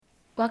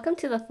Welcome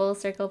to the Full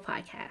Circle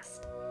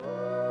podcast.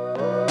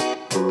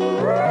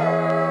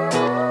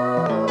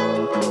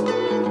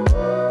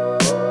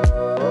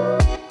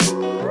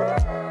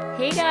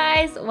 Hey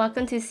guys,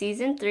 welcome to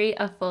season 3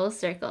 of Full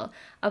Circle,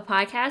 a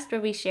podcast where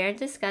we share and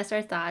discuss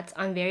our thoughts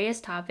on various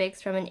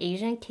topics from an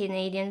Asian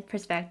Canadian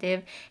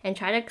perspective and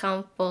try to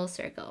come full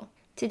circle.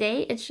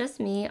 Today, it's just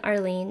me,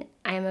 Arlene.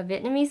 I am a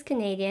Vietnamese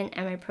Canadian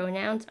and my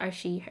pronouns are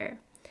she, her.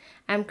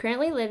 I'm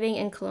currently living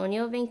in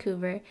colonial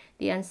Vancouver,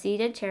 the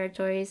unceded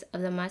territories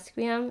of the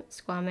Musqueam,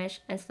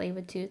 Squamish, and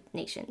Tsleil-Waututh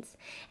nations.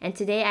 And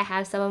today I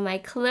have some of my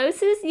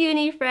closest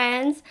uni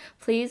friends.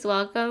 Please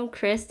welcome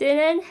Kristin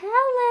and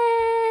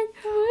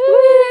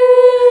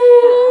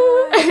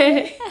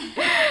Helen.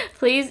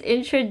 Please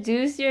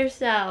introduce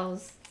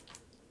yourselves.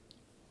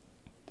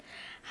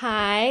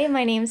 Hi,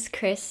 my name's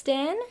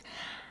Kristin.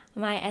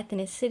 My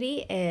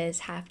ethnicity is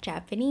half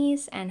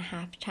Japanese and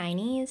half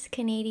Chinese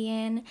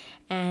Canadian,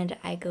 and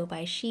I go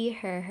by she,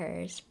 her,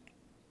 hers.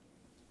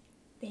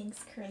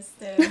 Thanks,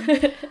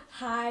 Kristin.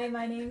 Hi,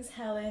 my name's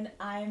Helen.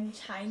 I'm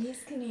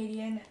Chinese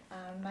Canadian.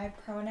 My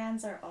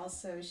pronouns are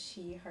also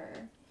she,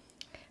 her.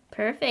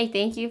 Perfect.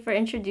 Thank you for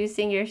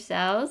introducing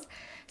yourselves.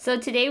 So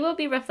today we'll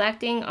be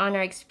reflecting on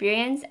our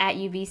experience at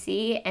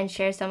UBC and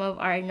share some of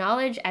our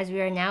knowledge as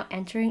we are now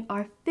entering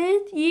our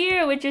 5th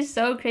year, which is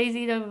so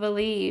crazy to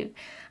believe.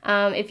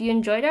 If you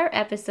enjoyed our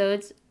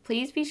episodes,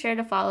 please be sure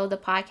to follow the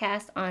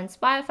podcast on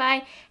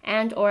Spotify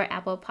and or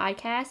Apple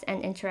Podcasts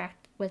and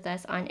interact with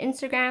us on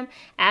Instagram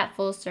at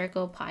Full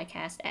Circle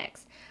Podcast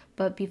X.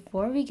 But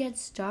before we get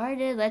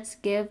started, let's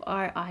give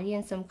our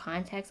audience some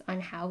context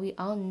on how we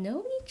all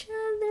know each other.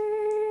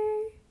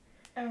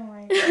 Oh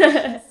my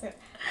gosh.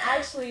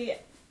 Actually,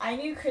 I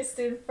knew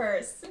Kristin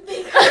first because we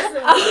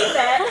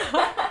met.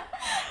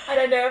 I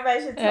don't know if I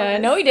should tell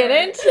No, we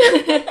didn't.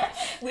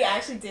 We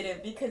actually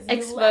didn't because you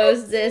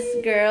Expose left this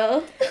me.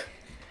 girl.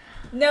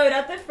 No,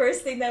 not the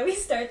first thing that we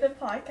start the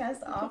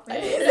podcast off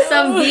with.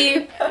 Some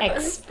deep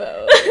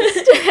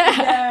Exposed.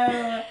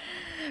 No.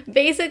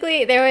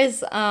 Basically, there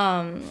was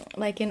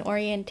like an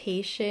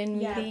orientation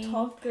meeting. Yeah,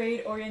 12th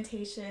grade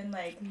orientation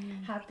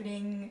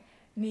happening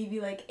maybe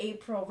like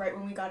April, right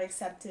when we got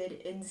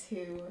accepted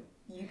into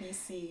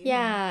UBC.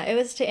 Yeah, it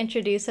was to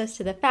introduce us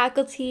to the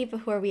faculty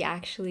before we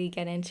actually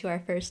get into our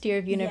first year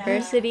of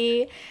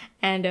university. Yeah.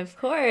 And of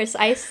course,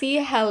 I see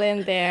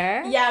Helen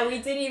there. Yeah, we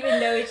didn't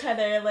even know each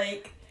other,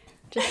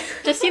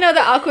 just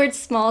the awkward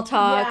small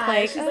talk.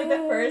 Yeah, she's like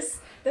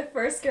the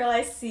first girl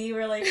I see.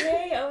 We're like,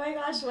 hey, oh my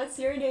gosh, what's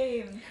your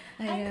name?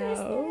 I I'm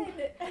know.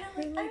 Kristin. And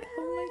I'm like,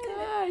 oh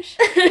my gosh.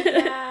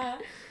 Yeah.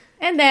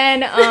 And then,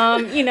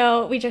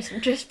 we just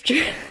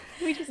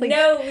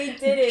no, we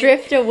didn't.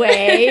 Drift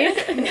away.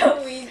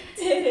 No, we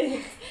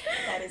didn't.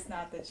 That is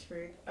not the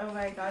truth. Oh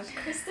my gosh,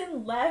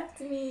 Kristin left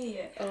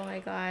me. Oh my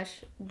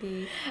gosh.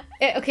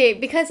 Okay,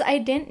 because I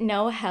didn't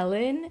know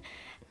Helen,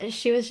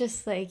 she was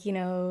just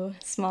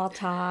small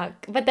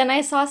talk. But then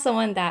I saw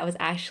someone that was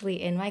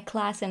actually in my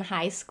class in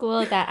high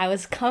school that I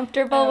was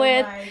comfortable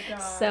with. My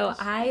gosh. So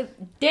I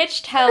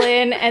ditched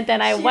Helen and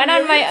then I went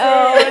on really my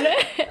own.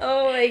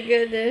 Oh my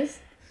goodness.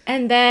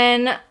 And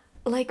then,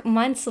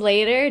 months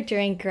later,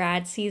 during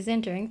grad season,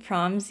 during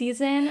prom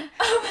season,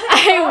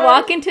 I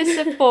walk into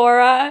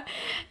Sephora,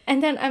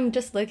 and then I'm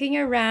just looking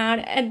around,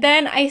 and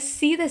then I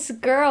see this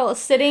girl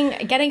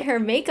sitting, getting her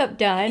makeup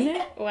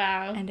done.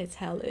 Wow. And it's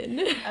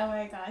Helen. Oh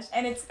my gosh.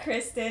 And it's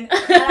Kristin. And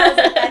I was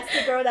like, that's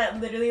the girl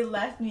that literally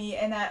left me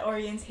in that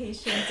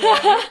orientation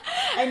day.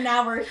 And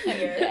now we're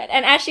here.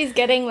 And as she's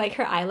getting,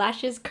 her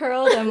eyelashes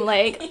curled, I'm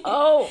like,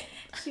 oh,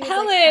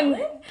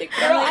 Helen, the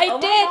girl I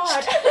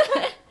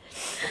ditched.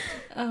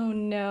 Oh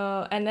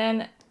no. And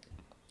then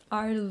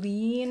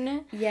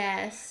Arlene.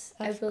 Yes,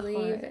 I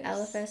believe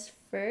LFS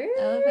first.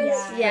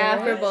 LFS Yeah,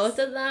 first. for both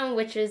of them,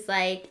 which is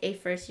like a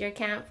first year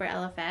camp for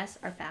LFS,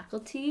 our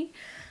faculty.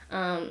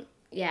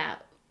 Yeah,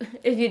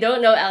 if you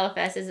don't know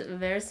LFS, it's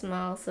very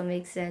small, so it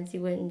makes sense you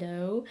wouldn't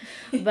know.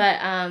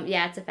 But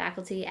yeah, it's a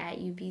faculty at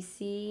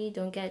UBC.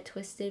 Don't get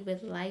twisted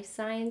with life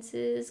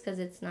sciences because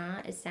it's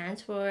not. It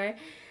stands for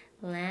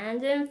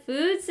Land and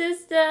Food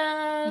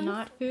System.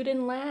 Not food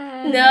and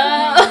land.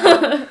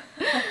 No.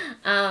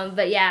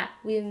 But yeah,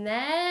 we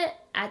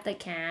met at the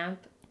camp.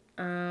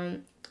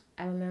 I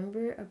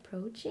remember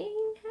approaching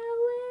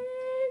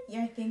Helen.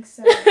 Yeah, I think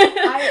so.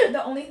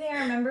 The only thing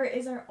I remember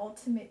is our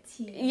ultimate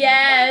team.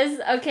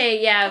 Yes.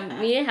 Okay. Yeah.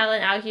 Me and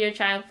Helen out here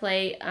trying to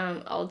play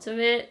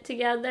ultimate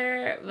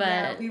together, but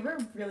yeah, we were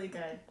really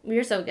good. we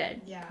were so good.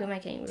 Yeah. Who am I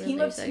kidding? We Team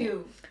were of so two.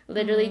 good.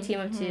 Literally team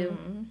of two.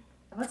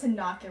 I'm about to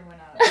knock everyone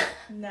out.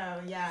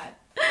 No, yeah.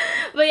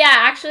 But yeah,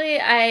 actually,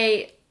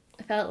 I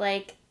felt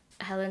like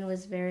Helen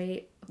was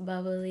very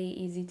bubbly,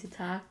 easy to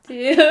talk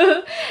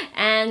to,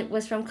 and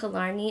was from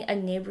Killarney, a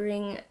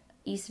neighboring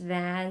East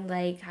Van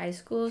high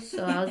school.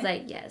 So I was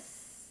like,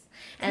 yes.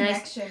 And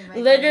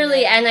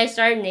I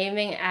started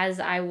naming as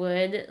I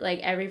would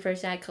every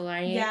person at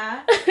Killarney.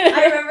 Yeah,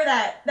 I remember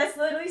that. That's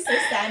literally so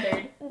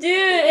standard. Dude,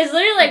 it's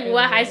literally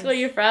what high school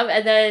you're from,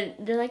 and then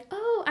they're like,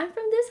 oh, I'm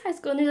from this high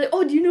school, and they're like,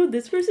 oh, do you know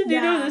this person? Do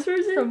you know this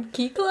person? From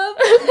Key Club?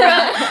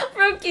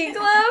 From Rookie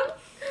Club.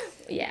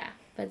 Yeah.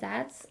 But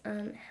that's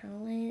Helen,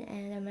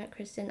 and I met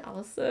Kristin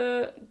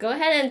also. Go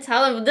ahead and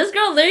tell them. This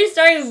girl literally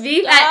starting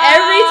beef at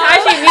every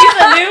time she meets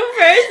a new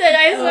person,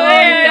 I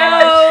swear.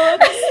 Oh,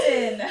 no.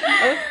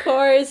 Kristin. Of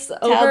course.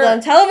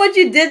 Tell them what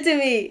you did to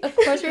me. Of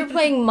course, we were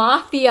playing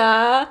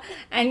Mafia.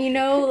 And you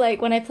know,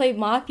 like, when I play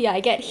Mafia,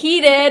 I get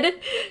heated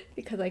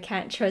because I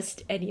can't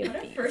trust any of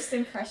What a these. first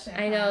impression.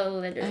 I know,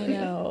 literally. I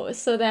know.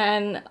 So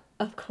then,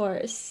 of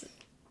course,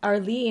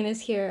 Arlene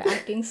is here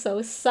acting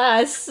so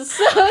sus.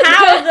 So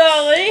How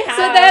though? How?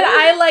 So then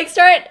I like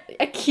start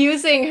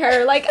accusing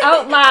her like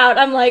out loud.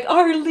 I'm like,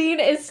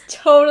 Arlene is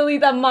totally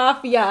the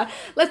mafia.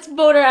 Let's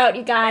vote her out,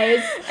 you guys.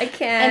 I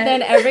can't. And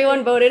then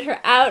everyone voted her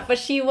out, but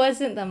she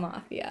wasn't the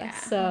mafia. Yeah.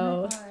 Oh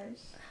So my gosh.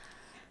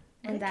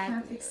 And What a that-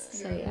 camp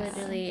experience. yeah.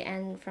 Literally,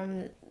 and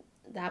from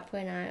that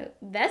point on,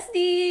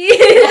 bestie.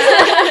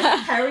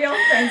 How are we all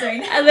friends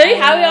right now? And literally,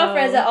 how we all know.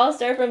 friends? It all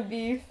started from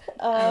beef.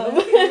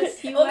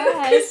 Yes, you Only with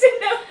was.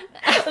 Kristin,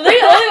 no.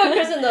 Literally, only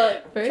with Kristin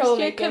the First year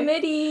troublemaker.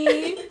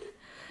 committee.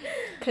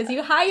 Because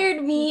you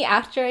hired me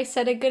after I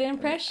set a good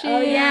impression.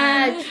 Oh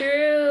yeah,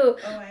 true.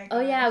 Oh my gosh. Oh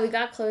yeah, we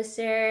got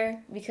closer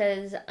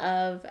because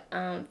of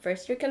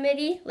first year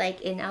committee,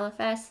 like in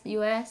LFS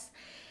US,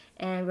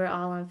 and we're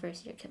all on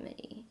first year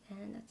committee,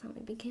 and that's how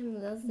we became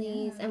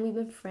lovelies, Yeah. and we've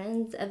been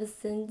friends ever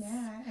since.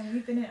 Yeah, and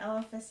we've been in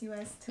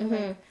LFSUS till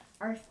like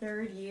our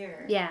third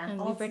year. Yeah.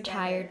 And All we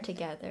retired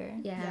together.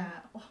 Yeah. Yeah.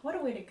 Oh, what a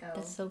way to go.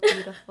 It's so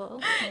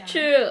beautiful. Yeah.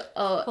 True.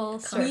 Oh, Full We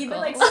circle. even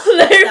like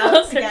Literally stressed out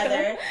full circle.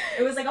 together.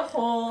 It was like a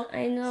whole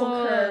I know.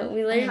 whole curve.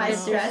 We literally high been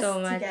through stress so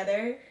much.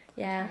 together.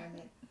 Yeah.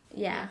 Retirement.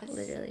 Yeah, Yes.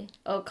 literally.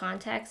 Oh,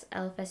 context,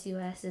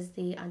 LFSUS is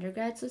the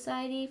undergrad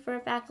society for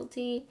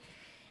faculty,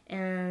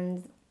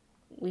 and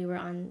we were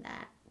on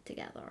that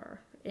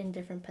together in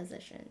different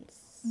positions.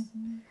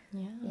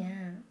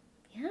 Yeah.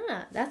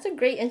 Yeah, that's a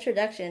great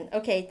introduction.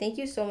 Okay, thank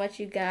you so much,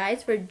 you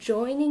guys, for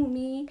joining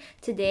me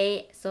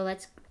today. So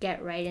let's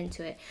get right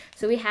into it.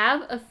 So we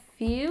have a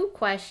few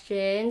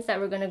questions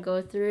that we're going to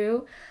go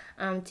through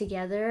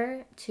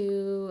together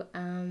to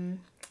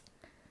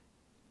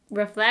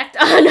reflect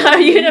on our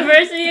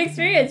university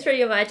experience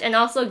pretty much, and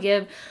also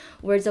give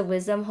words of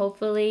wisdom,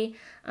 hopefully,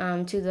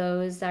 to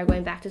those that are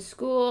going back to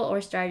school or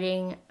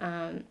starting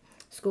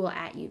school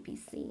at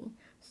UBC.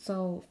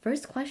 So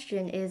first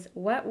question is,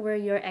 what were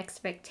your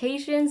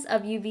expectations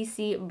of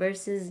UBC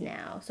versus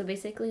now? So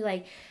basically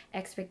like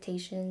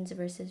expectations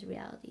versus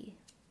reality.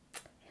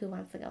 Who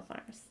wants to go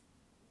first?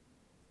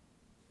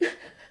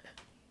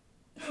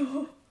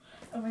 Oh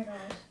my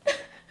gosh.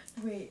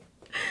 Wait,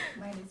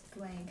 mine is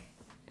blank.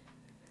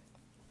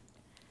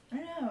 I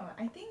don't know.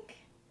 I think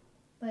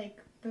like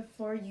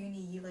before uni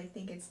you like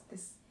think it's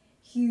this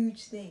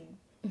huge thing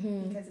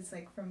because it's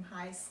like from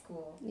high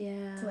school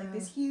Yeah. to like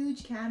this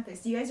huge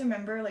campus. Do you guys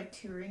remember like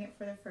touring it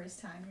for the first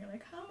time? You're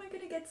like, how am I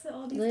gonna get to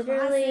all these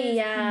Literally, classes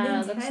yeah. in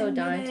It looks 10 so minutes?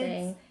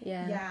 daunting.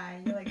 Yeah. Yeah,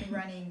 you're like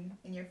running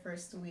in your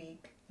first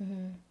week.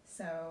 Mm-hmm.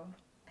 So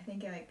I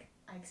think I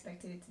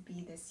expected it to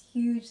be this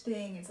huge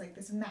thing. It's like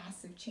this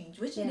massive change,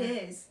 which it Yeah.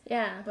 is,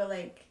 Yeah. but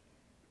like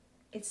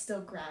it's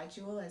still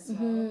gradual as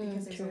well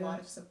because there's true. a lot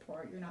of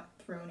support. You're not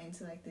thrown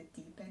into like the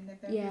deep end of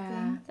everything.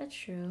 Yeah, that's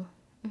true.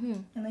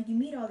 Mm-hmm. And like you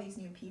meet all these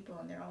new people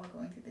and they're all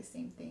going through the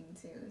same thing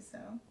too. So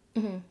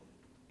Mm-hmm.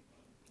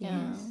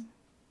 Yeah.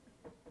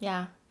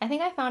 Yeah. I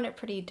think I found it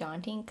pretty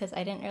daunting because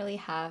I didn't really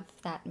have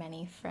that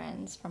many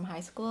friends from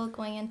high school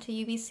going into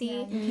UBC. yeah,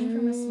 you came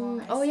from a small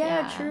high school. Oh yeah,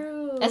 Yeah.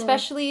 true.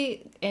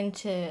 Especially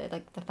into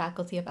like the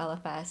faculty of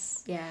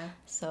LFS. Yeah.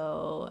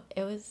 So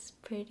it was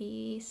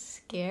pretty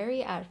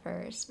scary at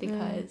first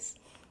because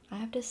I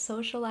have to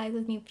socialize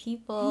with new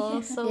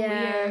people. So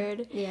Yeah.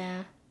 weird.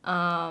 Yeah.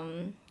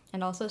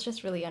 And also it's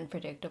just really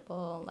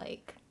unpredictable.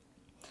 Like,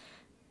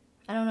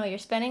 I don't know, you're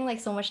spending like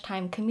so much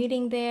time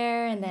commuting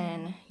there and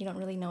then you don't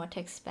really know what to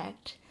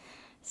expect.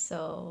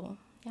 So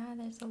yeah,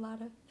 there's a lot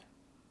of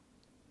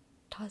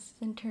tosses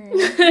and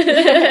turns.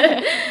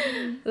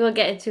 We'll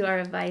get into our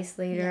advice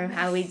later of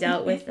how we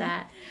dealt with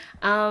that.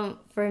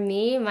 For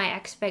me, my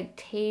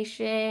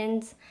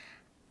expectations,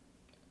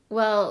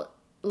 well,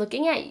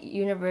 looking at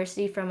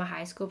university from a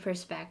high school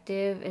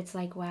perspective, it's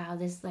like, wow,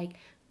 this like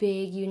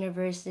big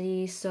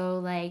university, so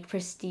like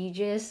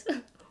prestigious.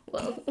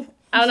 Well,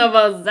 I don't know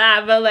about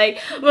that, but like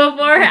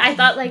before I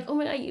thought like, oh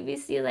my god,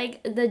 UBC,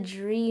 like the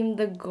dream,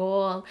 the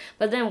goal.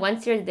 But then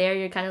once you're there,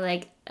 you're kind of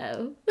like,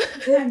 oh.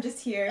 I'm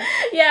just here.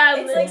 Yeah.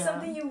 It's like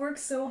something you work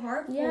so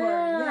hard for.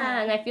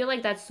 Yeah, and I feel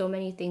like that's so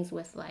many things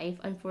with life,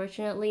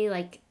 unfortunately.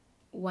 Like,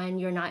 when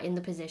you're not in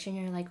the position,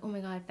 you're like, oh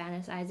my god,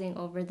 fantasizing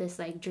over this,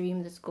 like,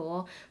 dream, this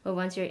goal. But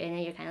once you're in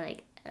it, you're kind of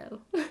like,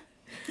 oh.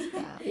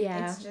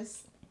 Yeah. It's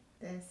just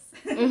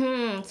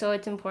this. So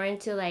it's important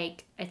to,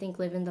 like, I think,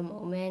 live in the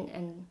moment.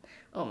 And,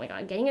 oh my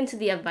god, getting into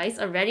the advice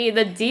already,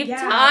 the deep talk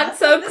that's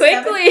so like the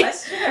seventh quickly.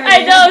 question.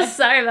 I know,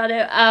 sorry about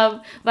it.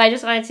 But I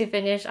just wanted to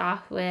finish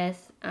off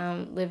with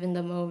live in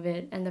the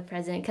moment and the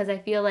present, because I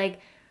feel like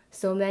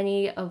so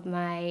many of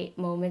my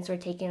moments were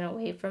taken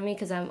away from me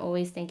because I'm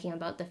always thinking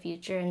about the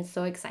future and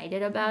so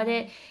excited about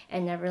it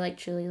and never like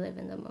truly live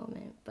in the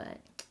moment. But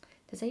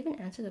Does that even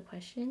answer the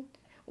question?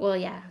 Well,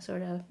 yeah,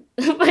 sort of.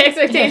 My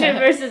expectation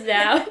versus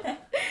now.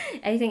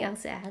 Anything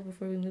else to add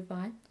before we move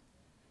on?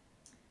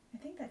 I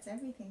think that's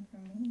everything for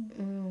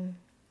me.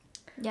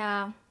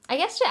 Yeah. I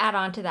guess to add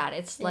on to that,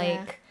 it's Yeah.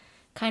 like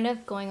kind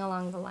of going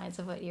along the lines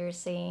of what you're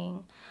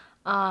saying.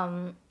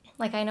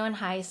 Like I know in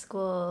high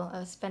school, I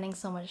was spending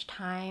so much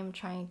time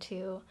trying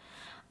to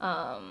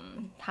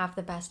have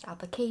the best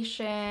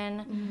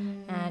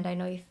application, and I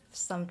know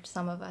some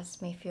of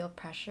us may feel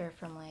pressure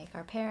from like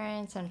our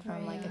parents and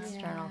from like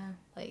external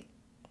like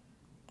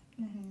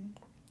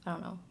I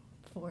don't know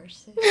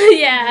forces.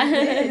 Yeah.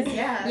 It is,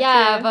 yeah.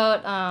 Yeah,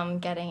 about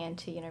getting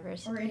into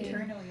university. Or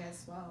internally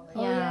as well.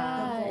 Like,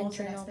 Yeah. the goals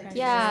and Internal expectations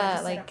Yeah, that you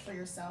set like- up for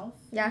yourself.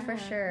 Yeah, for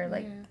sure.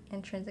 Like Yeah.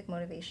 intrinsic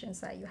motivations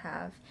that you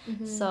have.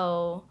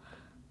 So,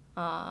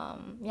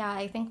 yeah,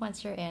 I think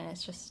once you're in,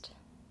 it's just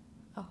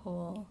a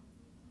whole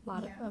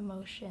lot of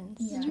emotions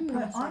Yeah, to but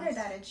process. honor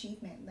that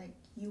achievement. Like,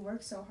 you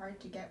work so hard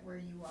to get where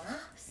you are.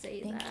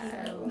 Say Thank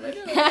that. you.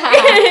 Literally.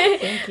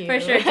 Thank you. For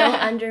sure. Don't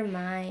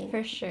undermine.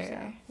 For sure.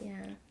 yourself.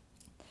 Yeah.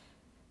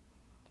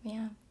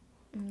 Yeah.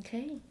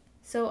 Okay.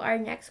 So our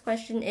next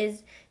question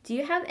is, do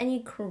you have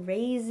any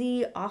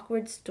crazy,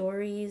 awkward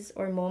stories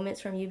or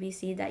moments from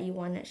UBC that you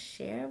want to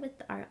share with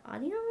our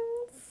audience?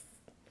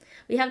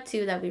 We have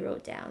 2 that we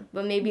wrote down,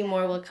 but maybe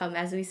more will come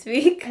as we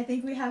speak. I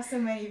think we have so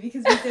many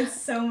because we did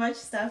so much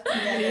stuff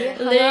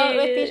together. Hung out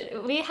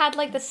with we had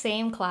like the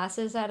same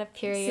classes at a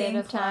period Same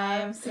of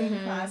time. clubs, same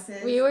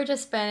classes. We were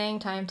just spending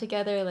time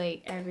together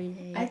like Every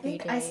day. I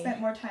think I day. spent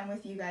more time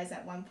with you guys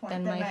at one point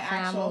Than than my my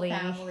actual family.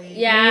 family.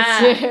 Yeah,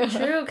 Me too.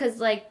 true. Cause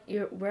like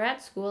we're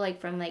at school like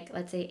from like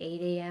let's say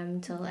 8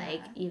 a.m. till like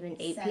even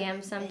 8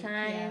 p.m. 7, 8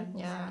 sometimes.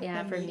 p.m.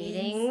 Yeah, The for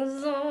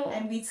meetings.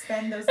 And we'd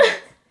spend those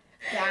like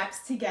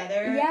gaps together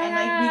and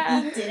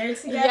like we'd eat dinner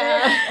together.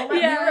 Yeah. Oh my,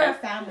 we were a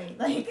family.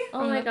 Like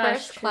Oh from my the gosh,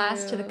 first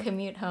class to the true.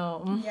 commute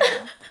home. yeah.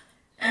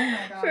 Oh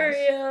my gosh. For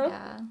real.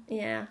 Yeah.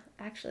 Yeah,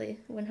 actually,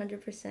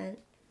 100%.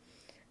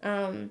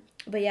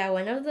 But yeah,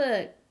 one of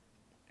the,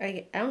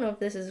 I don't know if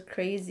this is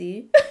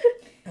crazy,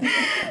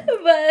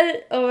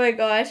 but oh my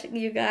gosh,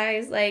 you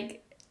guys,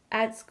 like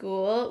at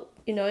school,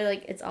 you know,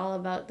 like it's all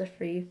about the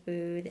free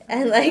food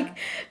and like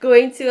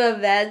going to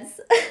events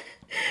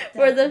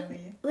for the,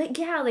 Definitely. like,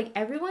 yeah, like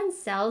everyone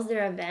sells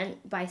their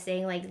event by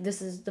saying like,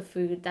 this is the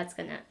food that's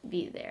gonna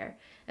be there.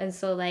 And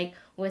so like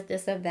with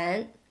this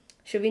event,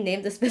 should we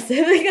name the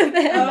specific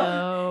event?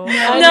 No.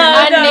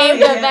 No, Unnamed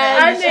no.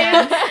 event.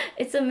 Unnamed.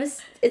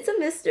 It's a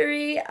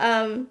mystery.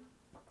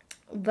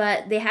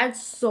 But they had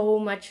so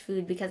much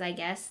food because I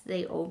guess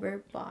they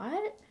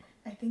overbought.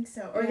 I think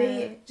so. Or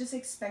they just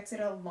expected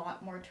a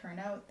lot more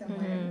turnout than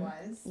what it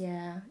was.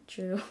 Yeah,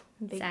 true.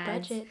 Big Sad.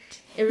 budget.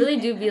 It really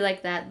do be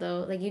like that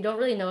though. Like you don't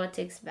really know what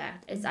to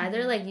expect. It's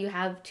either like you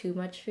have too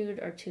much food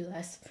or too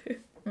less food.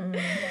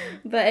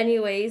 But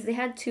anyways, they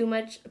had too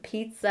much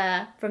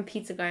pizza from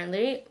Pizza Garden.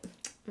 Literally,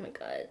 oh my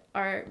god,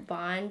 our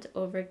bond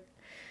over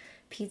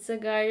Pizza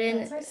Garden.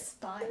 That's our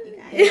spot, you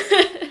guys.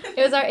 It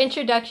was our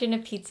introduction to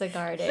Pizza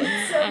Garden.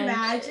 So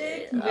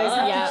magic. You guys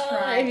have yeah. to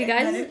try. If you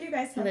guys- None of you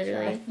guys have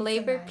literally. tried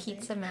Flavor magic.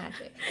 pizza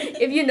magic.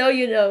 If you know,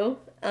 you know.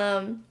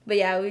 But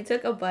yeah, we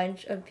took a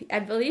bunch of. I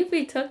believe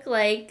we took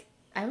like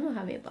I don't know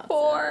how many boxes.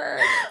 4.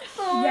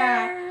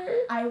 Yeah,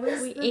 I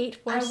was We the, ate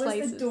 4 I was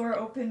slices. the door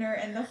opener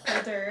and the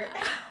holder,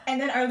 and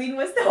then Arlene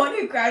was the one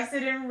who grabs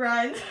it and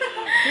runs.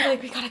 We're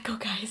like, we gotta go,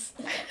 guys.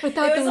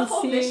 Without It was them a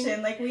whole seeing.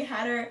 mission. Like we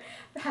had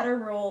our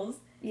roles.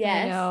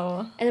 Yes. I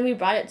know. And then we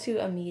brought it to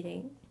a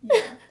meeting.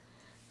 Yeah.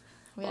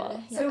 We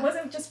had to- So it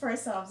wasn't just for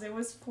ourselves. It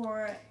was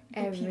for the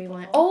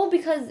Everyone. people. Oh,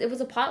 because it was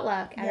a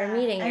potluck at our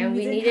meeting, and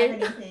we didn't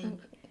needed. have anything.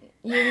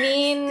 You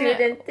mean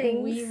Student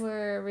things. we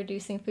were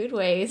reducing food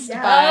waste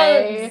Yeah.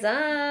 by...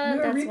 Zah, We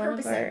were that's one of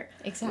repurposing. our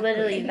Exactly.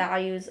 literally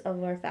values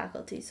of our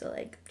faculty. So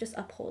like just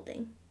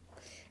upholding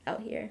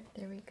out here.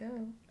 There we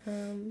go.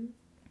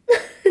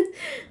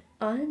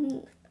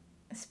 On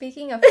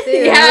Speaking of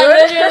food. yeah,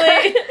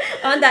 literally.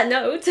 On that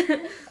note.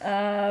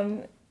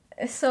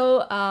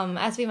 So,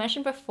 as we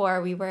mentioned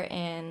before, we were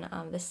in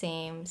the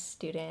same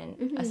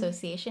student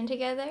association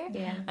together,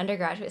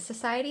 undergraduate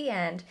society,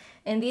 and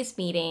in these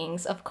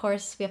meetings, of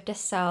course, we have to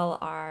sell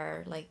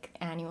our like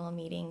annual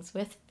meetings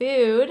with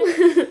food,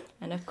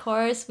 and of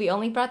course, we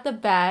only brought the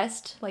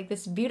best, like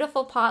this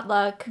beautiful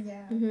potluck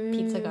Yeah.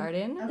 Pizza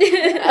Garden,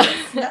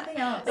 Nothing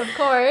else. of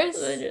course.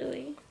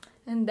 Literally.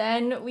 And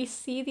then we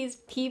see these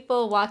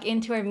people walk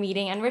into our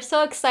meeting, and we're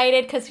so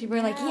excited because we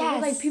were like, yes,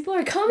 We're like people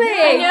are coming.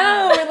 I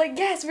know. We're like,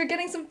 yes, we're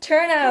getting some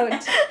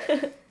turnout.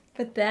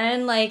 But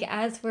then, like,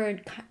 as we're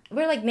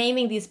like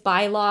naming these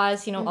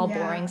bylaws, you know, all Yeah.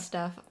 boring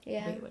stuff.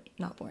 Yeah. Wait,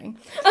 not boring.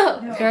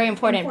 Oh, No, Very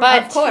important. important.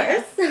 But of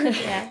course.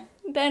 Yeah.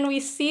 then we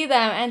see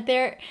them, and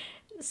they're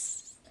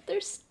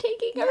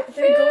taking Yeah, our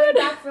they're going food.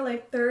 back for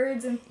like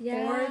thirds and fourths.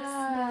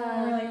 Yeah.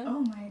 And we're like, oh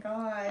my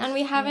gosh. And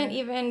we haven't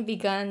even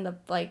begun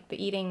the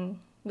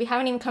eating. We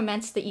haven't even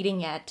commenced the eating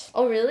yet.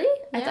 Oh really?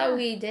 I Yeah. thought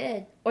we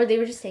did. Or they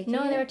were just taking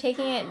No, it? they were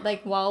taking it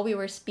like while we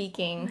were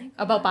speaking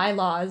about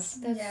bylaws,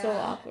 That's so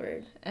Yeah.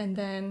 awkward. and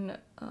then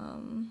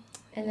And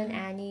then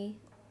Annie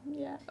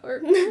Yeah.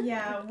 Or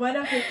Yeah, one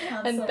of the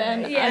council and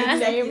then Yeah.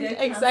 unnamed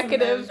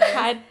executive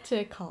had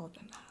to call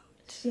them out.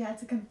 She had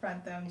to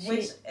confront them, She-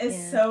 which is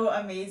yeah. so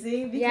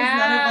amazing because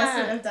none of us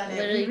would have done it.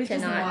 Literally We would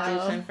just cannot do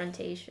watch.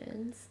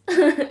 confrontations.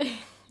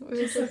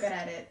 She's so good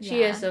at it.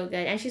 She is so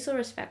good, and she's so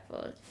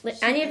respectful. Like,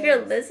 She Annie, if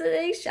you're is.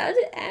 listening, shout out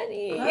to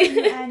Annie. Love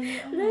you, Annie.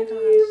 Oh my Love gosh.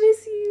 you,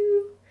 miss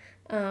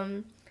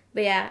you.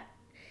 But yeah,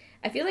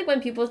 I feel like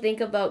when people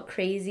think about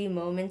crazy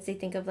moments, they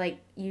think of like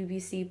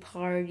UBC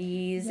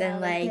parties Yeah,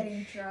 and like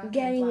like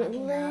getting drunk lit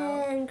and blacking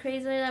out. and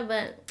crazy like that.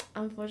 But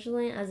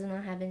unfortunately, I do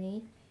not have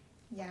any.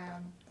 Yeah,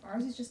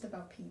 ours is just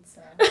about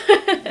pizza.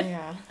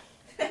 Yeah.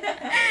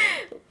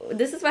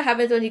 This is what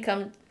happens when you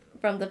come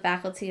from the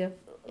faculty of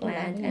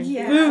land and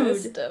Yeah. food.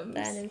 Systems.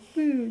 Land and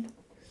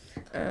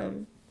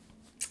food.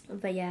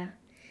 But yeah.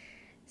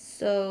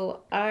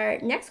 So our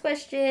next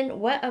question,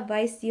 what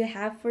advice do you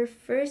have for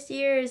first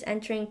years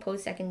entering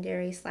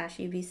post-secondary /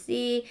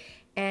 UBC,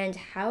 and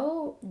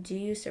how do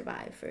you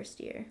survive first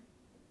year?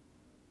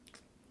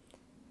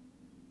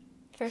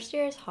 First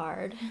year is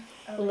hard.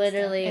 Oh,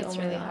 Literally, It's oh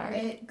my really God. hard.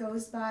 It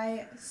goes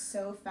by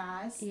so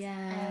fast. Yeah.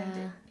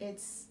 And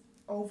it's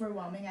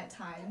overwhelming at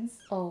times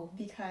Oh,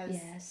 because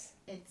yes.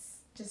 it's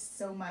just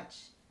so much,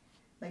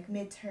 like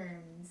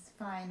midterms,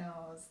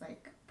 finals,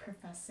 like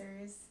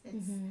professors.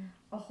 It's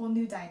a whole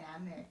new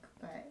dynamic,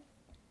 but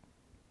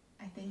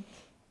I think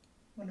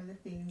one of the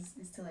things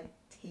is to like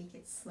take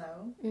it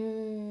slow,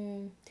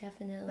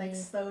 Definitely. like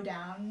slow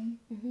down,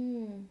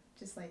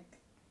 just like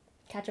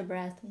Catch a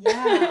breath.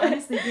 yeah,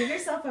 honestly, give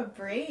yourself a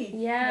break.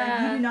 Yeah.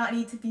 Like, you do not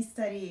need to be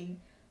studying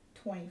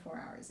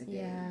 24 hours a day.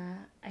 Yeah,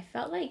 I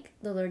felt like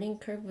the learning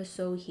curve was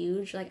so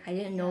huge. Like, I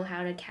didn't know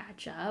how to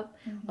catch up.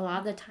 A lot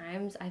of the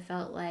times I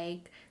felt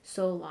like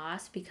so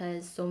lost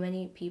because so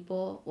many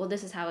people, well,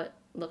 this is how it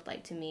looked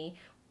like to me,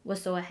 was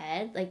so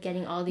ahead, like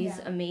getting all these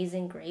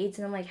amazing grades.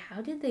 And I'm like,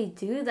 how did they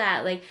do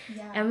that? Like,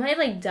 am I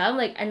like dumb?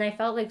 Like, and I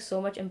felt like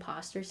so much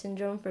imposter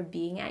syndrome for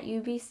being at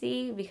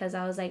UBC because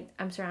I was like,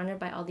 I'm surrounded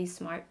by all these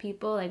smart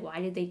people. Like, why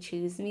did they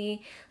choose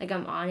me? Like,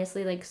 I'm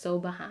honestly like so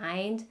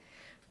behind.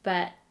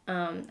 But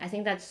I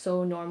think that's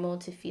so normal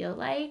to feel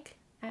like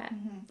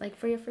like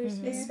for your first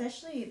year.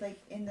 Especially like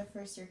in the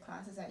first year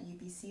classes at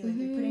UBC, like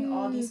you're putting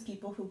all these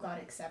people who got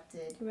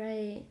accepted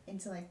Right.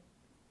 into like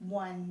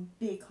one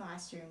big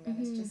classroom, and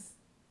it's just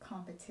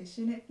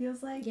competition, it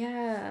feels like.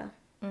 Yeah.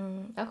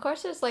 Of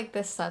course, there's like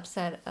this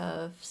subset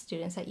of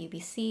students at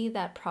UBC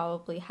that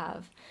probably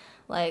have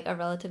like a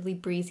relatively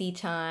breezy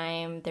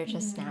time. They're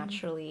just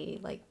naturally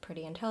like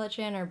pretty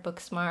intelligent or book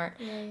smart.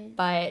 Right.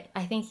 But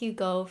I think you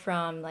go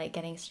from like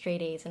getting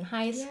straight A's in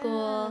high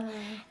school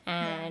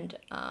and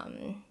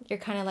you're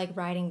kind of like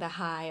riding the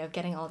high of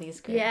getting all these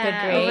good Oh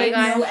my grades.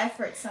 gosh. No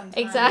effort sometimes.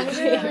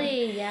 Exactly.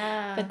 Literally,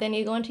 yeah. But then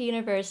you go into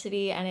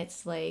university and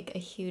it's like a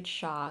huge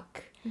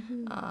shock.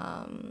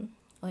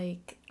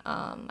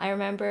 I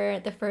remember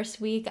the first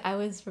week I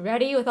was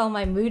ready with all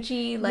my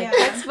Muji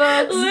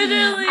textbooks.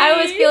 Literally. I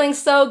was feeling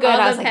so good. All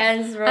I was the like,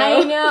 pens, bro.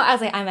 I know. I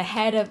was like, I'm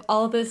ahead of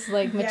all this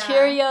like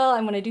material.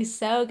 I'm gonna do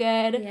so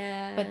good.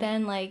 Yeah. But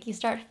then like you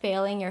start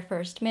failing your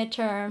first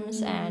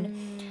midterms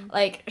and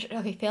like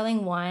okay,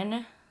 failing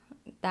one,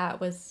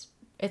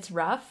 it's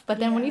rough. But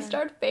then when you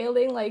start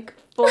failing like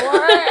 4,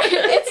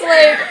 it's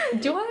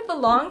like, do I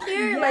belong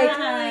here?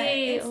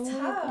 It's Oh my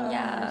tough.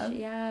 gosh,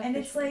 yeah. And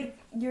for it's sure. like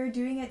you're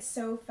doing it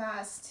so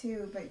fast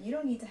too, but you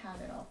don't need to have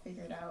it all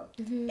figured out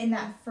in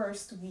that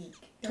first week.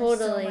 There's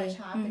Totally. so much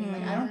happening.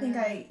 Like I don't think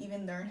I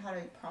even learned how to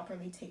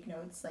properly take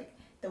notes like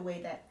the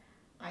way that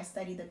I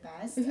study the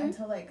best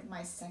until like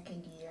my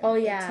second year. Oh,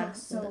 It yeah. took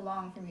so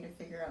long for me to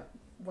figure out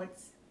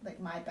what's like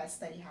my best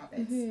study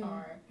habits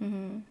are.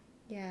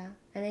 Yeah,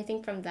 and I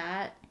think from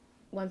that,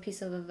 one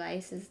piece of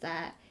advice is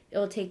that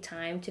it'll take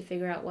time to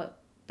figure out what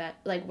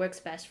works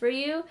best for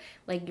you,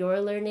 like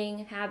your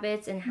learning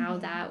habits and how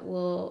that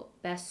will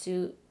best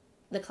suit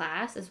the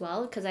class as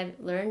well. Because I've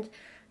learned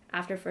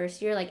after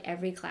first year, like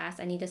every class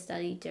I need to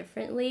study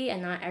differently,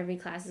 and not every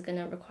class is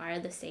gonna require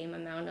the same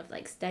amount of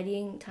like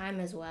studying time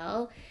as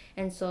well.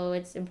 And so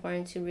it's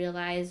important to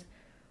realize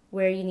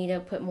where you need to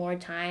put more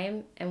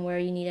time and where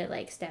you need to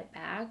like step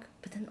back,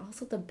 but then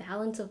also the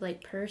balance of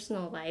like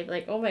personal life.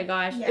 Like, oh my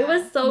gosh, it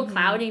was so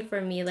cloudy for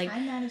me. Like,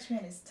 Time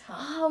management is tough.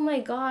 oh my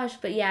gosh.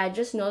 But yeah,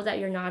 just know that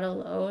you're not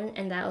alone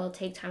and that will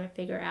take time to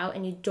figure out,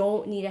 and you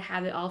don't need to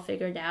have it all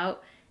figured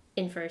out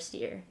in first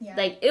year. Yeah.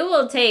 Like, it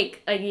will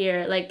take a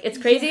year. Like, it's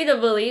crazy to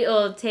believe it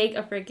will take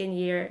a freaking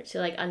year to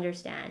like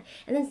understand,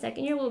 and then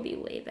second year will be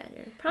way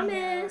better,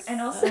 promise. Yeah.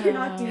 And also you're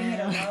not doing it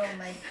alone.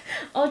 Like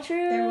Oh,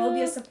 true. there will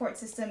be a support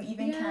system,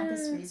 even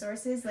campus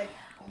resources. Like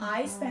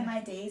I spent my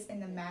days in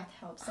the math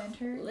help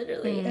center.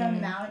 Literally. The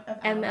amount of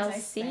hours I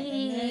spent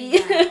in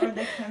MLC. there, or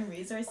the Chem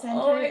Resource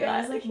Center, Oh my it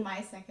was gosh. like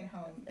my second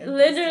home. in first year.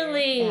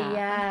 Literally, Yeah.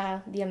 yeah,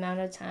 the amount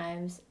of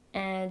times.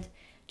 And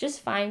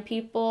just find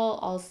people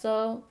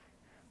also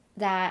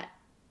that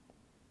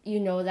you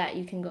know that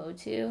you can go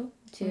to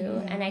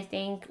too. And I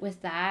think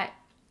with that,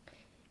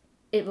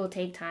 it will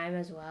take time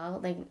as well.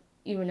 Like,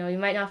 you know, you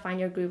might not find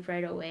your group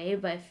right away,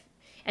 but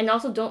And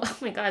also don't, oh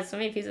my god, so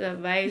many pieces of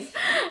advice.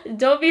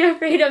 Don't be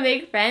afraid to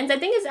make friends. I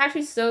think it's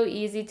actually so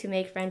easy to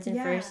make friends in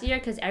first year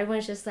because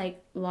everyone's just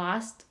like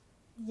lost.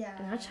 Yeah.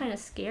 I'm not trying to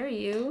scare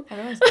you.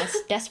 Everyone's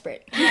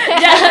desperate.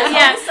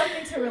 Yeah.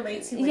 Something to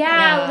relate to.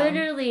 Yeah,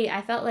 literally.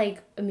 I felt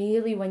like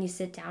immediately when you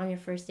sit down your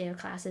first day of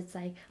class, it's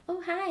like, oh,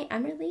 hi,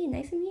 I'm Arlene.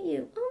 Nice to meet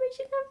you. Oh, where'd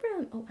you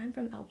come from? Oh, I'm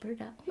from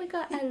Alberta. Oh my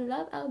god, I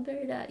love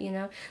Alberta. You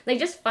know, like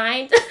just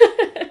find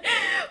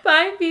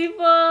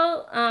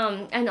people.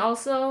 And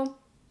also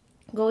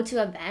go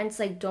to events.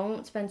 Like,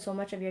 don't spend so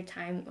much of your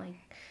time like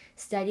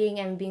studying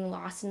and being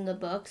lost in the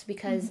books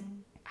because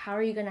how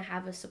are you going to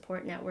have a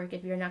support network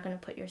if you're not going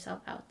to put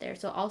yourself out there?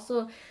 So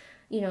also,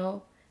 you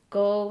know,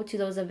 go to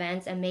those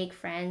events and make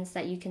friends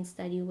that you can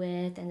study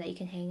with and that you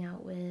can hang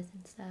out with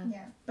and stuff.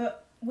 Yeah,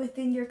 but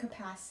within your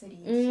capacity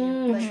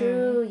too.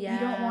 True, yeah. You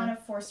don't want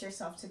to force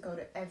yourself to go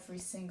to every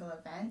single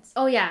event.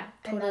 Oh yeah,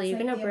 And totally. You're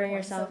that's, going to burn the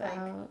yourself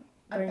importance of, out.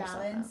 A Burn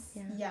yourself balance.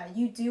 out, Yeah,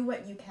 you do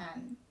what you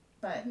can,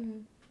 but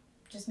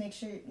just make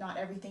sure not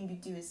everything you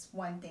do is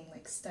one thing,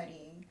 like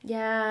studying.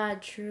 Yeah,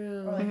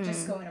 true. Or like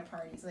just going to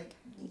parties. Like,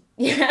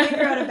 Yeah.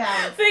 figure out a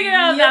balance. Figure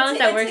out a balance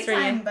that works for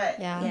time, you. But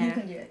Yeah. you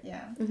can do it,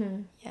 yeah.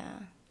 Yeah.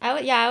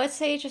 I would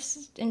say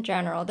just in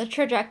general, the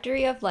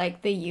trajectory of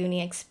like the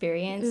uni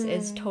experience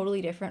is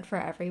totally different for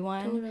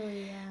everyone.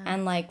 Totally, yeah.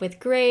 And like with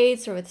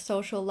grades or with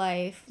social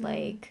life,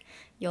 like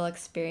you'll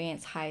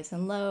experience highs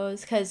and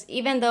lows. Because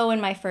even though in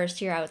my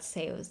first year, I would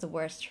say it was the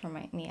worst for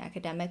me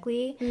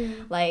academically,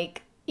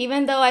 like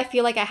even though I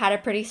feel like I had a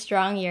pretty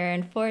strong year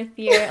in fourth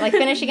year, like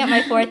finishing up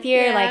my fourth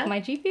year, like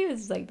my GPA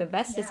was like the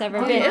best it's ever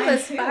been. It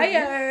was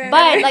fire.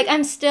 But like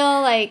I'm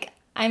still like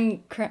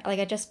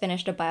I just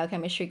finished a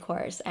biochemistry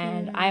course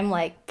and I'm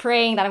like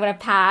praying that I'm gonna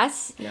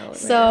pass. No,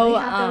 so You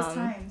have those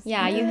times.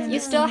 yeah, you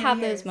still have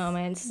those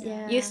moments.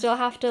 Yeah. You still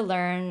have to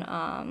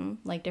learn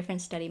like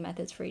different study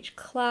methods for each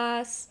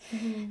class.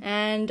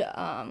 And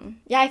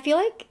yeah, I feel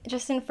like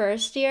just in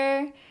first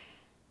year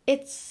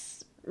it's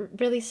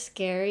really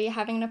scary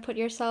having to put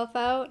yourself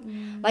out.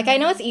 Like I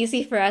know it's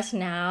easy for us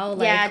now,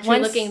 like yeah,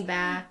 looking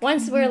back.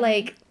 once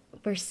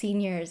we're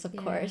seniors, of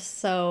course,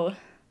 so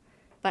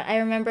but I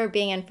remember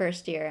being in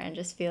first year and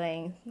just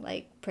feeling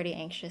like pretty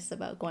anxious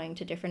about going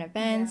to different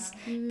events,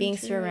 being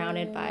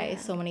surrounded by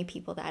so many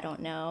people that I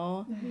don't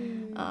know.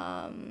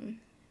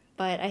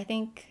 But I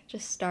think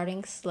just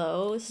starting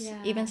slow,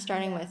 even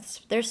starting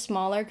with, there's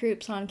smaller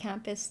groups on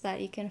campus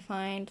that you can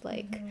find,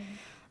 like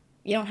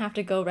you don't have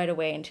to go right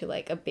away into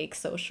like a big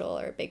social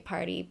or a big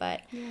party,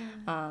 but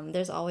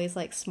there's always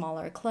like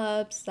smaller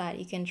clubs that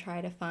you can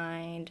try to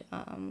find.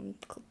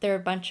 There are a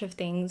bunch of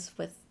things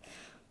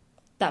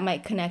that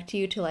might connect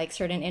you to like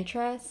certain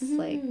interests.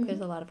 Like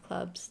there's a lot of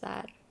clubs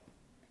that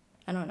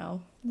I don't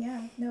know.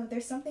 Yeah, no,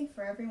 there's something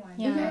for everyone.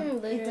 Yeah.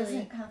 It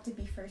doesn't have to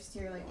be first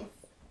year. Like if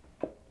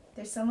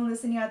there's someone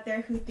listening out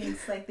there who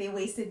thinks like they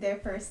wasted their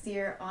first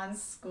year on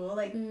school,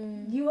 like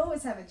you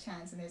always have a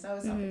chance, and there's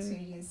always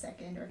opportunity in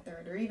second or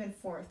third or even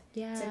fourth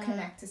to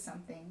connect to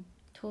something.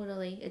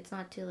 Totally, it's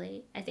not too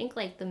late. I think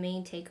like the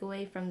main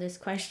takeaway from this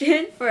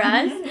question for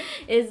us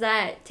is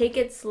that take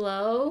it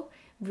slow,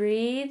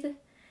 breathe,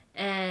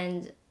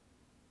 and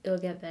it'll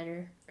get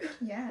better.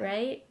 Yeah.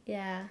 Right?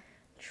 Yeah.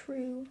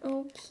 True.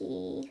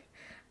 Okay.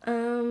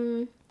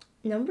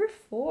 Number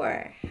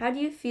 4. How do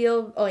you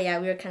feel? Oh yeah,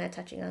 we were kind of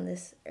touching on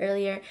this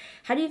earlier.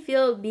 How do you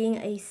feel being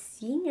a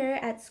senior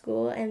at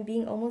school and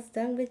being almost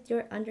done with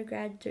your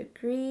undergrad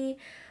degree?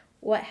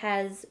 What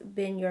has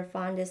been your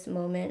fondest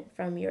moment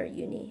from your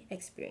uni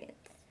experience?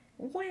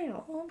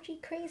 Wow,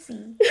 OMG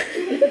crazy.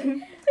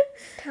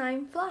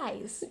 Time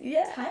flies.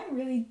 Yeah. Time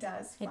really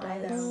does fly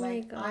does. though. Oh my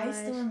Like I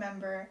still gosh.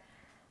 remember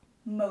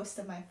most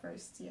of my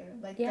first year.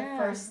 Like the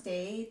first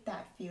day,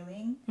 that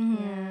feeling.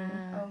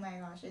 Yeah. Oh my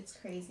gosh, it's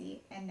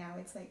crazy. And now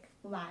it's like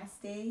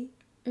last day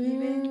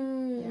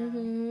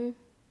even.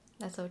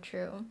 That's so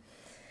true.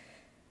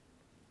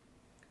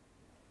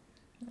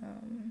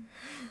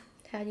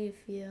 How do you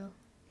feel?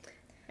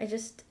 It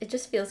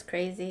just feels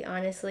crazy,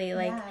 honestly.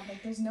 Like yeah,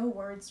 like there's no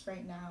words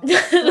right now.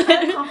 Still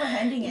kind of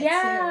comprehending it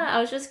yeah, I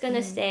was just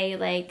gonna say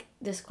like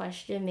this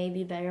question may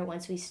be better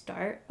once we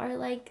start our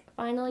like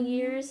final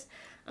years.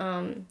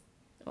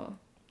 Well,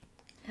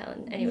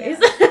 Helen. Anyways.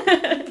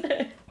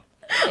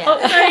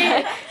 Oh,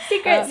 sorry.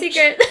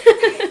 Secret.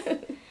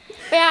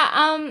 But yeah,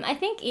 I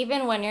think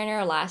even when you're in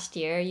your last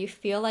year, you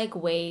feel like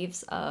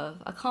waves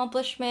of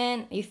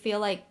accomplishment. You feel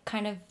like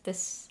kind of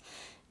this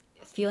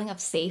feeling of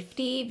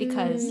safety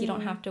because you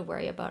don't have to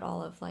worry about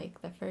all of like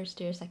the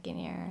first year, second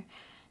year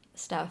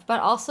stuff.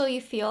 But also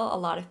you feel a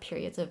lot of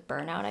periods of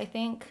burnout, I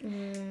think.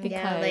 Because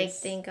Yeah, like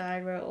thank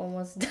God we're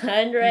almost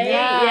done, right?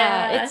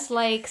 Yeah, it's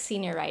like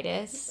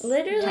senioritis.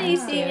 Literally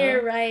times two.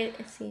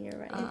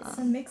 senioritis. It's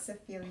a mix of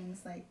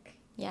feelings like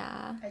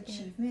Yeah.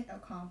 achievement,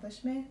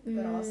 accomplishment,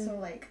 but also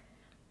like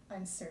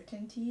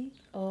uncertainty.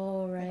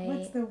 Oh, Like, right.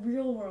 what's the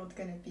real world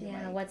gonna be like?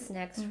 Yeah, what's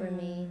next for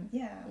me?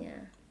 Yeah. Yeah.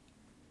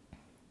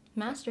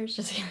 Master's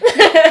just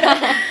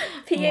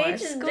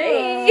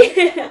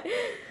PhD.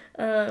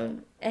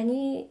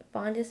 Any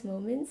fondest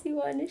moments you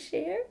want to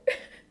share?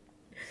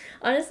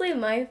 Honestly,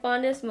 my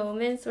fondest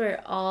moments were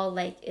all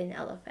like in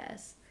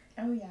LFS.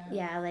 Oh yeah.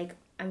 Yeah, like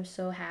I'm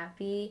so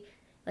happy.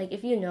 Like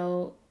if you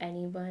know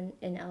anyone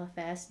in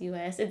LFS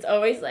US, it's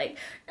always like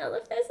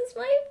LFS is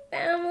my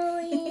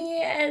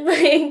family and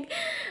like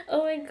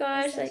oh my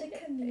gosh, We're such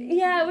like a community.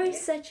 yeah, we're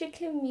such a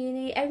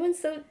community. Everyone's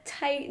so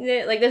tight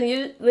knit. Like they're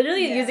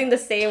literally Yeah. using the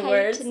same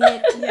words.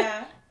 Tight-knit.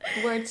 Yeah.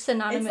 Word It's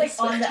synonymous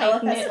like on with the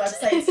LFS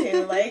tight-knit. website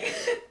too. Like.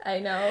 I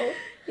know.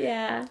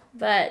 Yeah,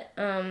 but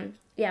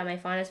yeah, my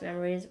fondest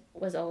memories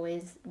was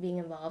always being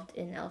involved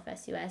in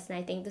LFS US, and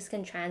I think this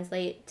can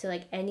translate to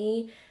like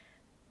any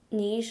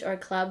niche or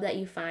club that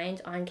you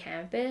find on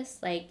campus.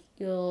 Like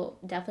you'll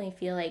definitely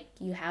feel like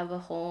you have a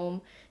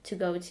home to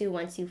go to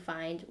once you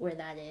find where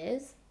that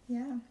is.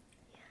 Yeah.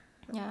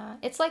 Yeah,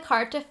 it's like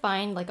hard to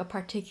find like a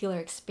particular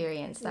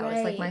experience that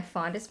was like my Right.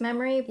 fondest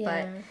memory,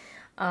 Yeah.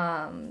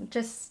 but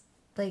just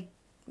like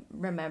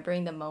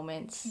remembering the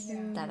moments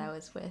Yeah. that I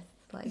was with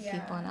like Yeah.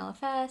 people in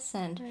LFS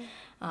and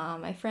Right.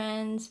 my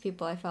friends,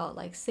 people I felt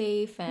like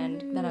safe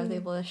and that I was Mhm.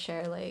 able to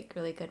share like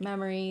really good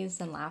memories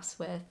and laughs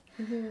with.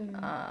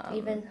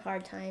 Even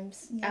hard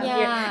times.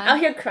 Yeah. Out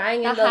here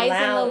crying The in the highs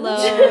and the lounge.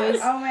 lows.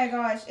 Oh my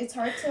gosh, it's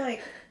hard to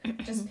like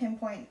just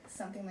pinpoint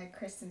something like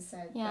Kristin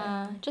said.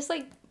 Yeah, just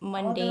like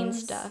mundane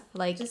those stuff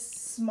like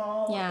just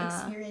small Yeah.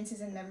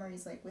 experiences and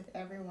memories like with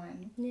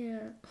everyone Yeah.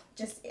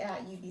 just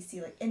at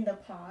UBC, like in the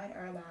pod,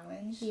 our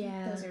lounge.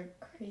 Yeah. Those are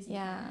crazy.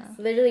 Yeah. times.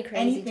 Literally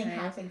crazy Anything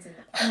times. happens in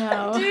the pod.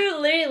 No.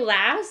 Dude literally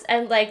laughs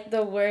and like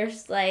the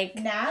worst like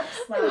Naps,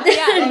 laughs,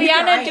 Yeah, and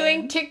Liana crying.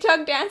 doing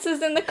TikTok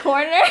dances in the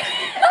corner.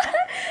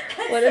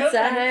 What a So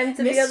funny. time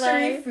to be Mystery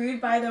alive.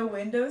 food by the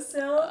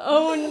windowsill.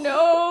 Oh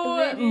no,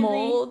 Literally.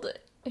 mold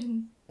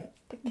in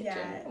the kitchen.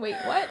 Yeah. Wait,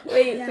 what?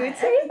 Wait, Yeah, food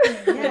tape?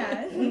 everything.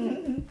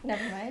 Yeah.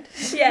 Never mind.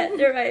 Yeah,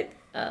 you're right.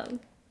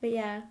 But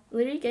yeah,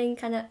 literally getting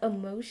kind of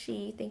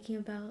emoji thinking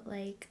about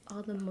like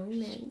all the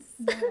moments.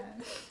 Yeah.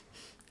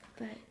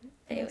 But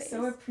I'm anyways.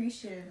 so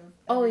appreciative of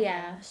Oh everything.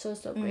 yeah, so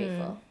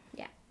grateful.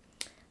 Yeah.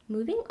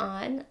 Moving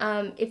on.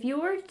 If you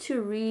were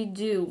to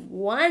redo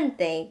one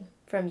thing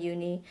from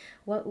uni,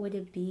 what would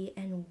it be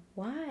and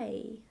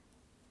why?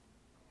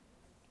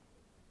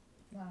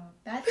 Wow,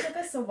 that took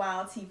us a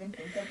while to even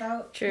think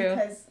about. True.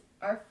 Because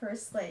our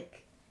first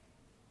like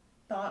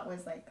thought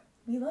was like,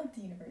 we loved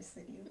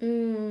university.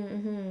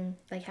 Mm-hmm.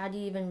 Like, how do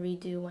you even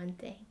redo one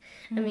thing?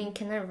 I mean,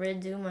 can I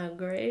redo my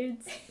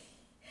grades?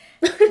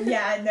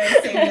 Yeah, no,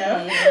 say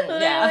no.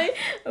 Literally.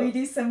 We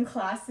do some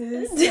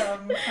classes,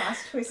 some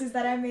class choices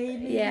that I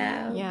made. Maybe.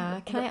 Yeah. Yeah,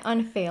 can I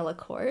unfail a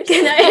course?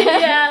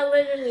 Yeah,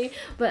 literally.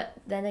 But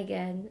then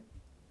again,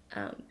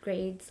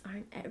 grades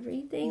aren't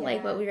everything,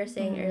 like what we were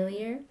saying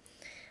earlier.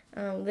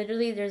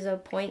 Literally, there's a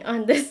point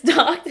on this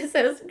doc that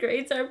says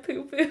grades are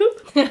poo-poo.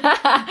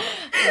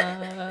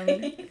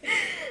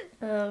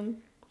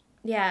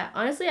 Yeah,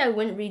 honestly, I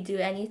wouldn't redo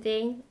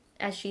anything,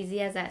 as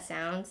cheesy as that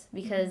sounds,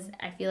 because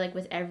I feel like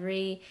with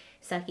every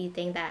sucky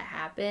thing that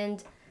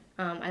happened,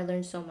 I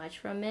learned so much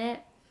from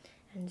it.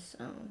 And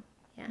so,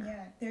 yeah.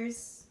 Yeah,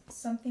 there's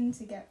something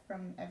to get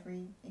from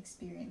every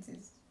experience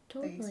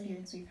Totally. the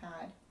experience we've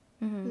had.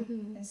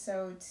 Mm-hmm. And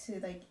so to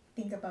like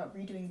think about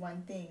redoing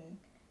one thing,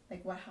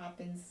 like what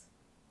happens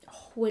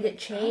Would it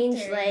change,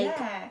 after, like...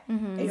 yeah.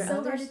 Mhm. It's your so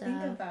other hard to think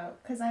stuff.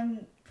 about because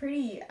I'm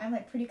pretty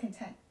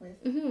content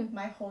with Mm-hmm.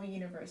 my whole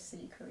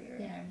university career.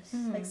 Yes.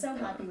 And I'm like so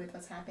happy with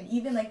what's happened.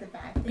 Even like the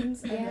bad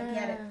things,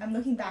 Yeah. I'm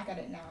looking back at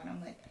it now and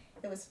I'm like,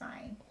 it was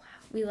fine.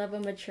 We love a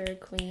mature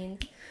queen.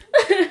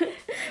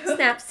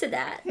 Snaps to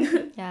that.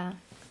 Yeah.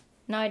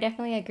 No, I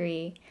definitely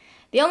agree.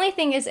 The only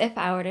thing is if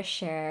I were to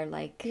share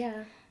like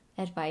Yeah.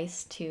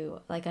 advice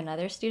to like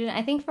another student,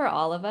 I think for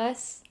all of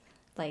us,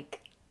 like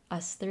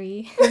us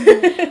three,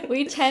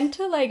 we tend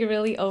to like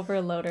really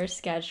overload our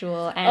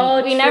schedule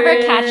and we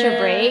never catch a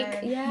break.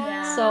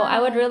 Yeah. So I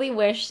would really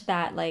wish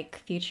that like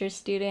future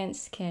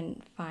students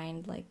can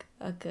find like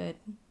a good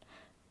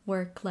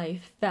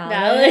work-life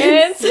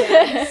balance.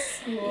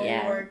 Yes. School,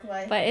 Yeah. work,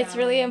 life. But it's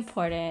really balance.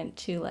 important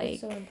to like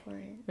It's so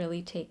important.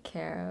 really take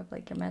care of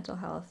like your mental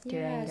health Yeah,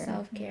 during your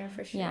self-care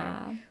for sure.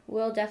 Yeah.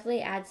 We'll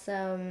definitely add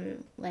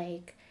some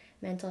like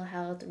mental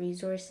health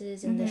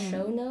resources in the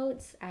show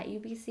notes at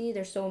UBC.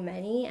 There's so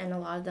many and a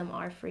lot of them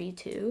are free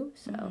too.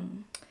 So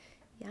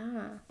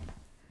yeah.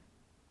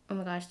 Oh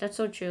my gosh, that's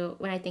so true.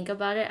 When I think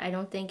about it, I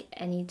don't think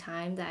any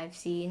time that I've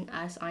seen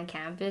us on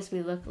campus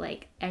we look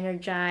like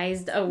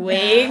energized,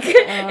 awake.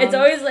 It's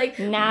always like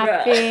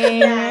napping.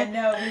 Yeah,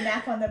 no, we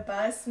nap on the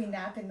bus, we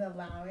nap in the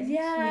lounge,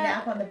 Yeah. we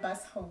nap on the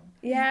bus home.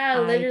 Yeah,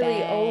 Eye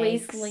literally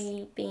always bags.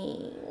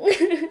 sleeping.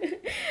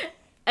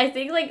 I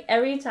think like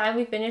every time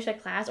we finish a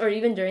class or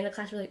even during the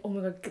class we're like, oh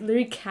my god,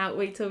 literally can't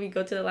wait till we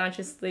go to the lounge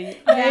to sleep.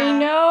 I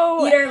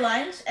know. Eat our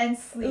lunch and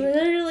sleep.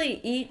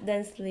 Literally eat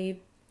then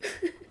sleep.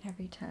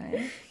 Every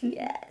time.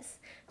 Yes.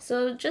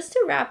 So just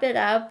to wrap it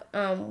up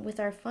with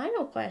our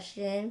final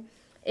question,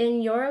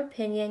 in your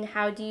opinion,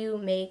 how do you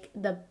make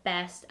the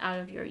best out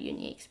of your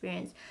uni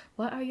experience?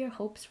 What are your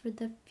hopes for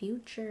the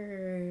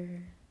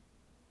future?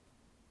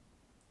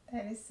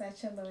 That is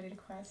such a loaded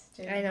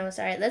question. I know,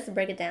 sorry. Let's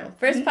break it down.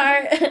 First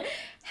part,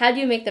 how do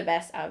you make the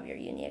best out of your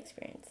uni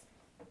experience?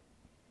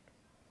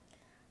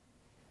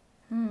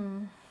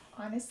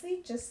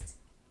 Honestly, just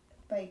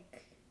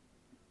like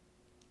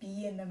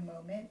be in the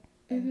moment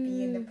and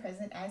be in the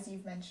present, as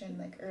you've mentioned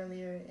like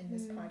earlier in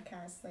this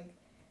podcast, like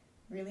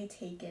really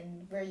take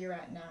in where you're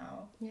at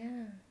now.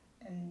 Yeah.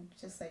 And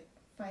just like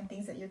find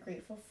things that you're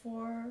grateful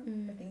for,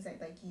 or things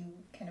that like you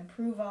can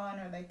improve on,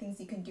 or like things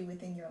you can do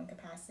within your own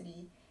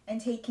capacity,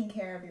 and taking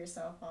care of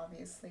yourself,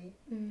 obviously.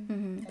 I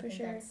think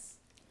that's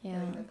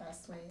really the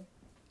best way.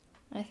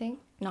 I think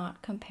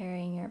not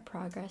comparing your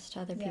progress to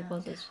other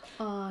people's is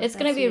It's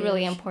going to be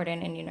really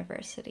important in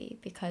university,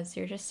 because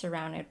you're just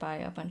surrounded by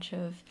a bunch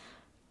of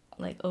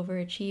like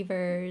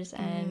overachievers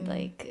and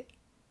like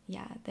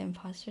the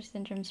imposter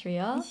syndrome's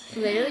real.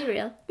 Literally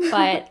real.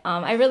 But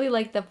I really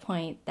like the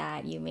point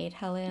that you made,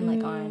 Helen,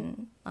 like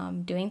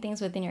on doing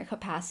things within your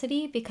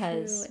capacity,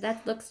 because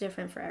that looks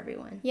different for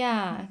everyone.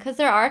 Yeah, because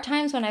there are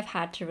times when I've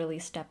had to really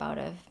step out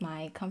of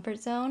my comfort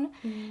zone,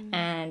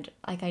 and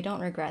like I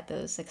don't regret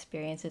those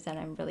experiences, and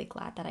I'm really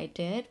glad that I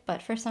did.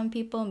 But for some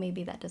people,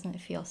 maybe that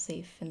doesn't feel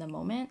safe in the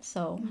moment.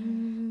 So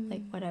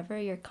like whatever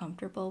you're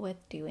comfortable with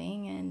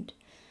doing, and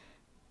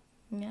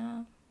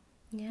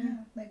Yeah.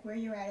 Like where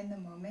you're at in the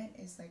moment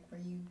is like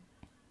where you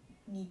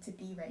need to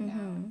be right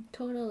now.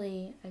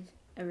 Totally.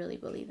 I really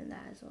believe in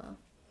that as well.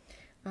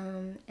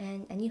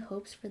 And any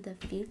hopes for the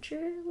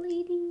future,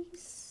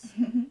 ladies?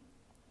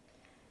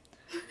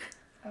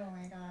 Oh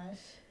my gosh.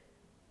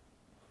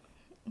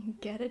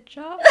 get a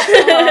job.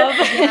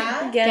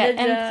 Yeah. Get a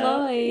job.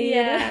 Employed.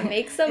 Yeah,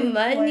 make some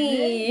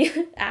money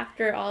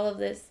after all of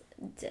this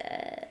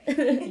debt.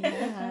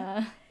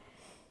 Yeah.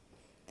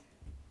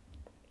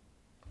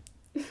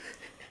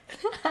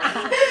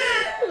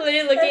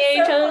 Literally looking at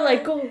each other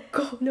like, go,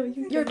 no,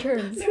 Your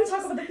turn. Let's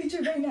talk about the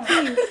future right now.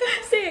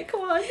 say it,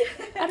 come on.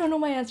 I don't know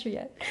my answer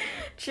yet.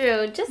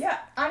 True, just Yeah,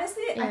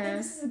 honestly, I think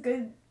this is a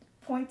good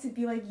point to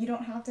be like, you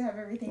don't have to have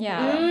everything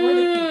Yeah. figured out for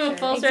the future.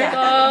 full circle,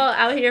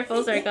 Exactly. out here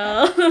full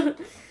circle.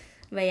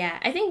 But yeah,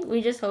 I think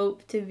we just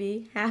hope to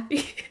be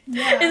happy.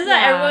 Yeah. Isn't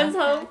that everyone's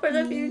hope for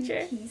the Happy,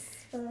 future?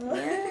 Peaceful.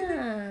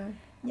 Yeah.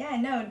 Yeah,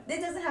 no,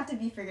 it doesn't have to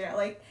be figured out.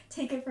 Like,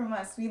 take it from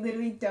us. We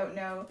literally don't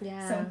know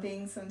some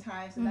things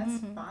sometimes, and that's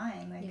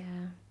fine. Like,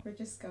 we're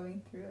just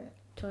going through it.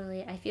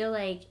 Totally. I feel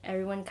like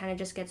everyone kind of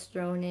just gets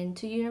thrown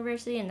into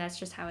university, and that's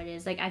just how it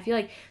is. Like, I feel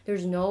like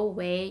there's no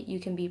way you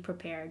can be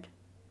prepared,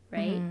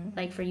 right?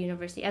 Like, for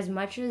university. As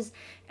much as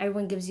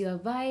everyone gives you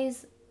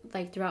advice,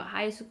 like, throughout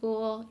high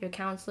school, your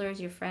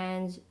counselors, your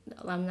friends,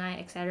 alumni,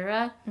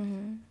 etc.,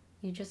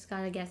 you just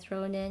gotta get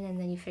thrown in, and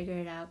then you figure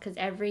it out. Because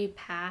every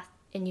path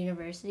in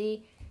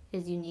university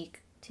is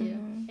unique to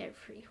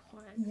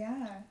everyone.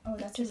 Yeah. Oh,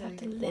 that's You just a have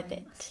really to good live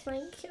point. it.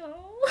 Thank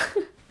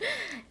you.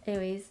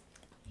 Anyways.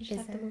 You just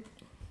Is have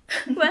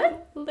to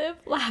What? live,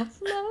 laugh,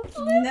 love.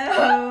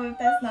 No,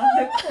 that's not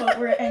the quote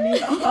we're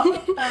ending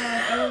off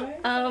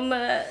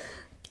on.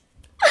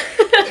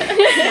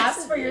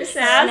 Snaps for your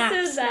Snaps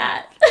is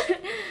that.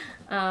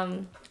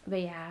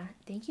 But yeah,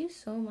 thank you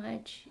so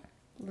much,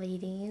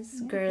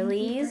 ladies,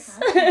 girlies,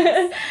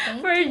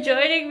 for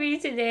joining me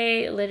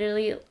today.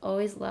 Literally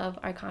always love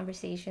our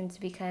conversations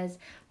because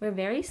we're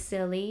very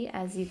silly,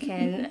 as you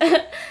can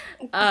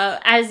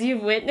as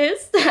you've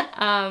witnessed,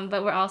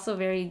 but we're also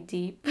very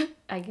deep,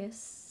 I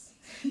guess.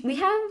 We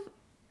have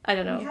I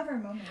don't know,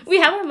 we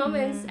have our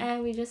moments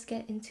and we just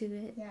get into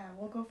it. Yeah,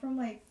 we'll go from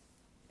like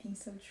being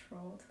so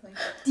troll to like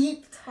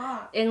deep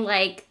talk in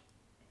like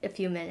a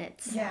few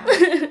minutes. Yeah.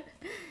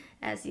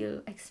 As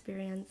you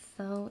experience.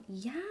 So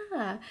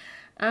yeah,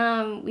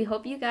 we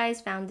hope you guys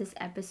found this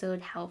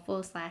episode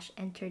helpful /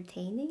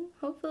 entertaining,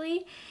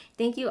 hopefully.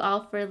 Thank you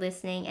all for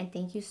listening, and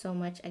thank you so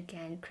much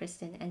again,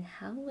 Kristin and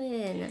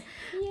Helen,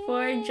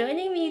 for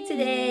joining me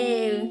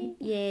today.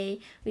 Yay.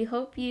 We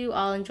hope you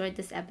all enjoyed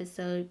this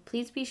episode.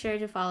 Please be sure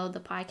to follow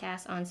the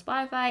podcast on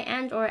Spotify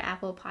and or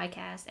Apple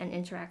Podcasts, and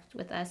interact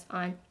with us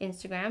on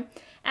Instagram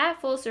at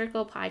Full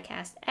Circle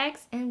Podcast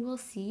X, and we'll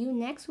see you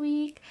next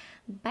week.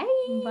 Bye.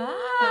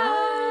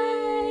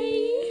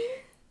 Bye.